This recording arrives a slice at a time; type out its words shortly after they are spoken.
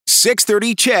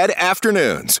6:30 CHED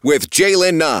Afternoons with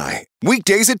Jaylen Nye.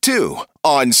 Weekdays at 2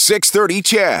 on 6:30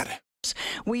 CHED.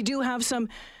 We do have some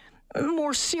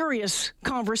more serious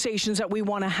conversations that we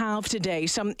want to have today,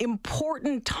 some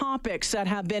important topics that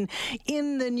have been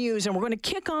in the news, and we're going to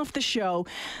kick off the show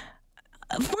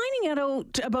finding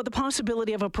out about the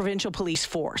possibility of a provincial police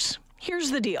force.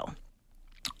 Here's the deal.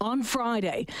 On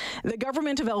Friday, the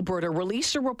government of Alberta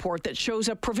released a report that shows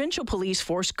a provincial police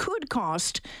force could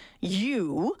cost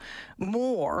you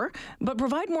more, but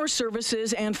provide more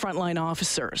services and frontline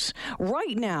officers.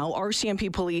 Right now,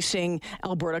 RCMP Policing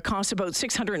Alberta costs about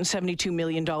 $672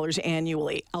 million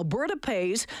annually. Alberta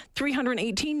pays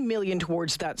 $318 million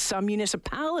towards that. Some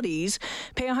municipalities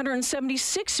pay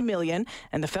 $176 million,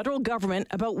 and the federal government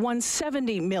about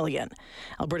 $170 million.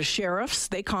 Alberta sheriffs,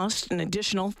 they cost an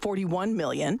additional $41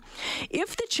 million.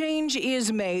 If the change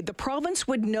is made, the province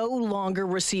would no longer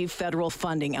receive federal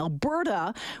funding.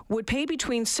 Alberta would pay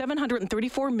between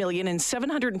 $734 million and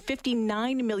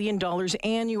 $759 million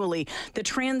annually. The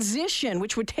transition,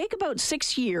 which would take about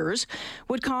 6 years,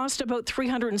 would cost about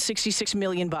 $366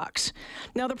 million.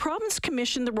 Now, the province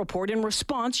commissioned the report in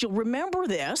response, you'll remember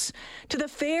this, to the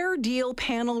Fair Deal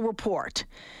Panel report.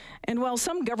 And while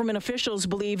some government officials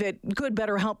believe it could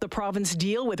better help the province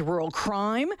deal with rural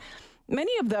crime,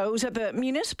 many of those at the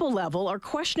municipal level are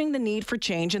questioning the need for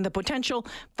change and the potential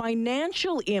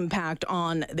financial impact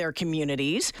on their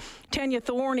communities. Tanya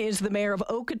Thorne is the mayor of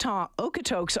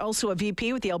Okotoks, also a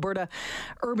VP with the Alberta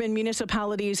Urban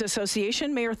Municipalities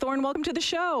Association. Mayor Thorne, welcome to the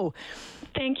show.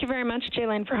 Thank you very much,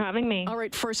 Jaylen, for having me. All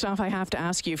right, first off, I have to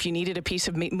ask you, if you needed a piece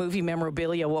of movie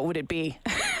memorabilia, what would it be?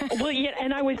 Well, yeah,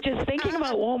 and I was just thinking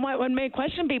about what my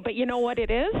question be, but you know what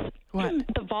it is? What?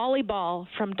 The volleyball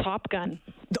from Top Gun.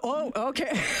 Oh,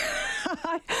 okay.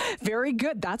 Very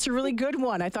good. That's a really good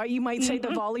one. I thought you might say the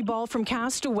volleyball from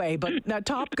Castaway, but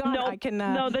Top Gun, no, I can...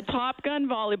 No, the Top Gun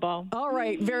volleyball. All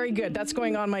right, very good. That's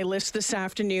going on my list this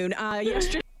afternoon.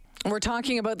 Yesterday, we're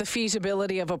talking about the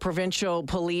feasibility of a provincial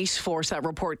police force. That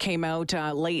report came out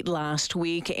late last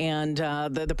week, and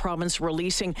the province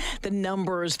releasing the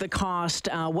numbers, the cost,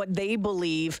 what they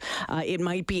believe it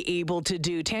might be able to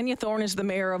do. Tanya Thorne is the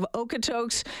mayor of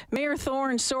Okotoks. Mayor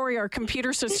Thorne, sorry, our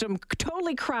computer system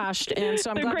totally crashed, and so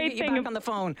I'm glad to get you back on the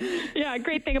phone. Yeah,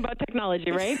 great thing about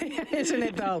technology, right? Isn't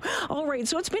it, though? All right,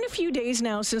 so it's been a few days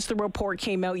now since the report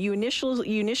came out. You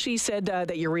initially said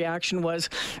that your reaction was,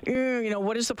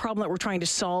 what is the problem that we're trying to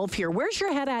solve here? Where's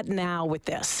your head at now with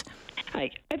this? I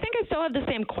think I still have the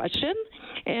same question.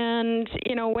 And,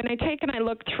 when I take and I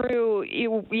look through,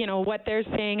 what they're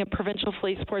saying a provincial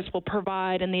police force will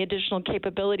provide and the additional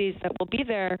capabilities that will be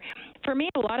there, for me,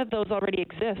 a lot of those already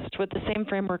exist with the same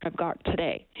framework I've got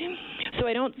today. So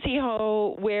I don't see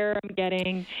where I'm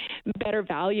getting better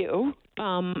value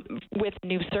with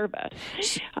new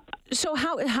service. So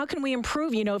how can we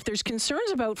improve, if there's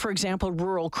concerns about, for example,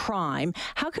 rural crime,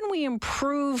 how can we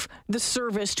improve the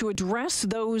service to address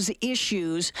those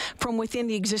issues from within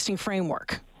the existing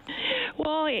framework?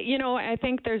 Well, I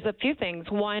think there's a few things.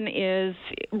 One is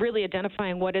really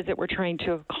identifying what is it we're trying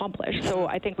to accomplish. So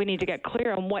I think we need to get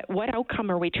clear on what outcome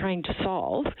are we trying to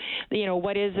solve.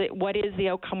 What is the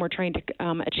outcome we're trying to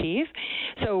achieve.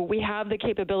 So we have the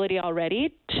capability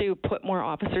already to put more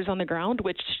officers on the ground,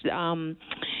 which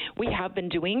we have been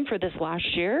doing for this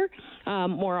last year.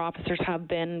 More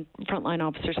frontline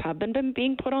officers have been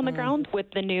being put on the ground with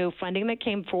the new funding that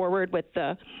came forward with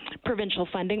the provincial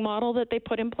funding model that they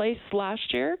put in place last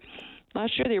year, the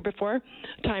year before.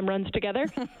 Time runs together.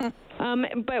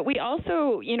 But we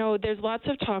also, there's lots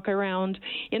of talk around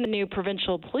in the new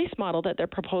provincial police model that they're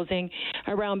proposing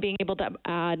around being able to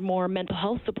add more mental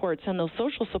health supports and those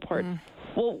social supports.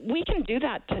 Well, we can do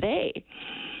that today.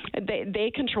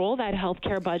 They control that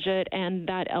healthcare budget and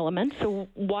that element, so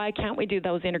why can't we do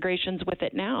those integrations with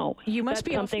it now? That's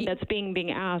something that's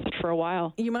being asked for a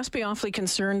while. You must be awfully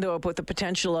concerned, though, about the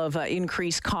potential of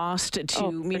increased cost to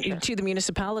the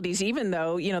municipalities, even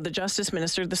though, the Justice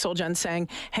Minister, the Soljan, saying,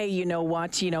 hey, you know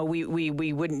what,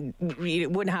 we wouldn't,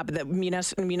 it wouldn't happen that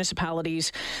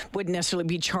municipalities wouldn't necessarily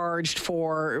be charged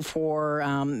for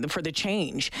the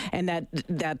change, and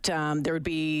that there would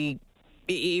be,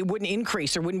 it wouldn't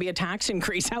increase. There wouldn't be a tax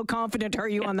increase. How confident are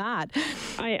you on that?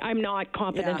 I'm not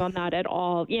confident on that at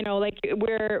all.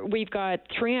 We've got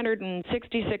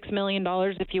 $366 million,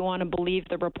 if you want to believe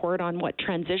the report on what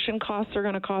transition costs are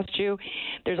going to cost you.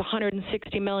 There's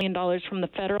 $160 million from the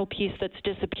federal piece that's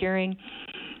disappearing.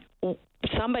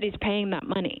 Somebody's paying that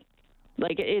money.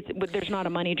 There's not a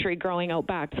money tree growing out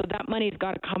back, so that money's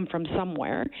got to come from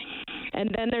somewhere.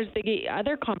 And then there's the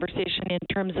other conversation in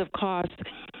terms of cost.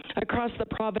 across the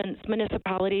province,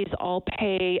 municipalities all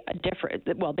pay a different,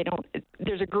 well, they don't,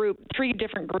 there's a group, 3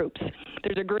 different groups.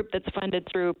 There's a group that's funded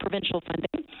through provincial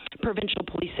funding, provincial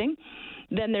policing.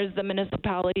 Then there's the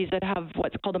municipalities that have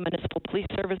what's called a municipal police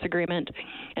service agreement,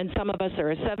 and some of us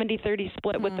are a 70-30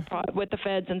 split with the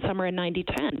feds, and some are a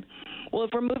 90-10. Well,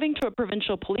 if we're moving to a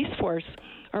provincial police force,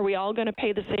 are we all going to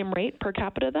pay the same rate per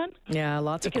capita then? Yeah,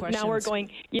 lots of questions. Now we're going,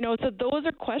 so those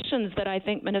are questions that I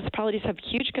think municipalities have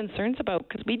huge concerns about,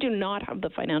 because we do not have the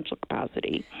financial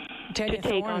capacity to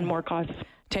take on more costs.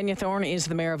 Tanya Thorne is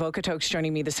the mayor of Okotoks,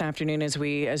 joining me this afternoon as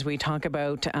we talk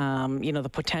about the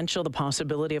potential, the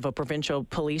possibility of a provincial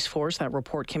police force. That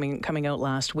report coming out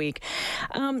last week.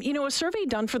 A survey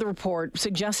done for the report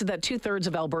suggested that 2/3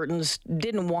 of Albertans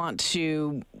didn't want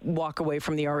to walk away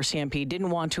from the RCMP, didn't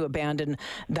want to abandon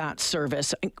that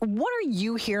service. What are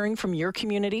you hearing from your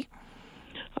community?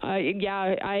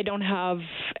 I don't have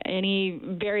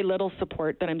very little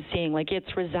support that I'm seeing. Like,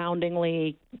 it's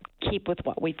resoundingly keep with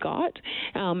what we've got.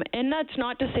 And that's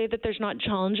not to say that there's not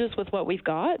challenges with what we've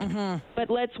got, but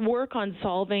let's work on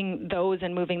solving those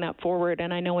and moving that forward.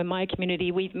 And I know in my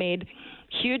community, we've made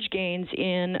huge gains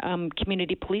in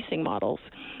community policing models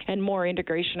and more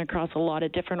integration across a lot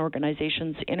of different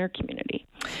organizations in our community.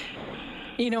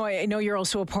 I know you're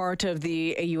also a part of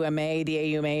the AUMA.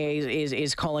 The AUMA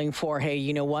is calling for, hey,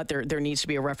 you know what, there needs to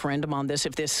be a referendum on this.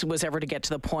 If this was ever to get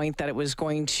to the point that it was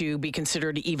going to be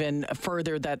considered even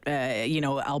further, that,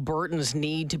 Albertans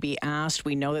need to be asked.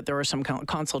 We know that there are some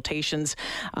consultations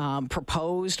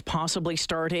proposed, possibly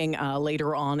starting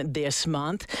later on this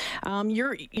month.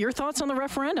 Your thoughts on the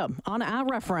referendum, on a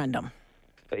referendum?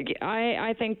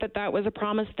 I think that was a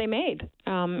promise they made.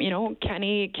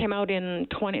 Kenny came out in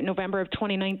November of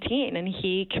 2019, and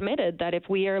he committed that if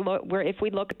we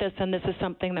look at this and this is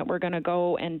something that we're going to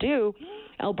go and do,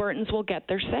 Albertans will get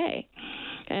their say.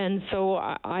 And so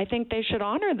I think they should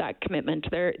honor that commitment.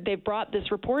 They brought this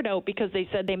report out because they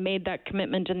said they made that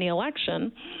commitment in the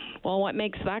election. Well, what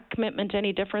makes that commitment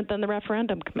any different than the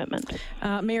referendum commitment?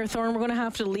 Mayor Thorne, we're going to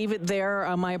have to leave it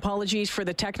there. My apologies for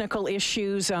the technical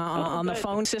issues on the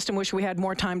phone system. Wish we had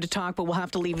more time to talk, but we'll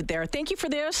have to leave it there. Thank you for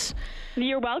this.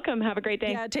 You're welcome. Have a great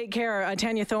day. Yeah, take care.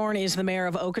 Tanya Thorne is the mayor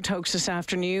of Okotoks this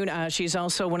afternoon. She's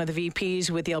also one of the VPs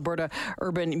with the Alberta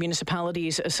Urban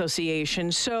Municipalities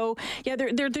Association. So, yeah,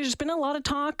 there's been a lot of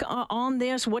talk on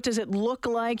this. What does it look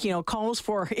like? Calls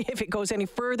for, if it goes any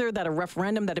further, that a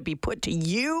referendum, that it be put to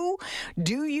you.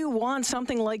 Do you want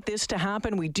something like this to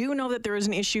happen? We do know that there is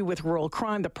an issue with rural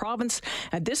crime. The province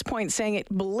at this point saying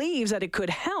it believes that it could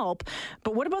help,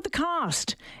 but what about the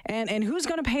cost? And who's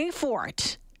going to pay for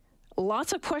it?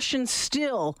 Lots of questions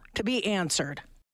still to be answered.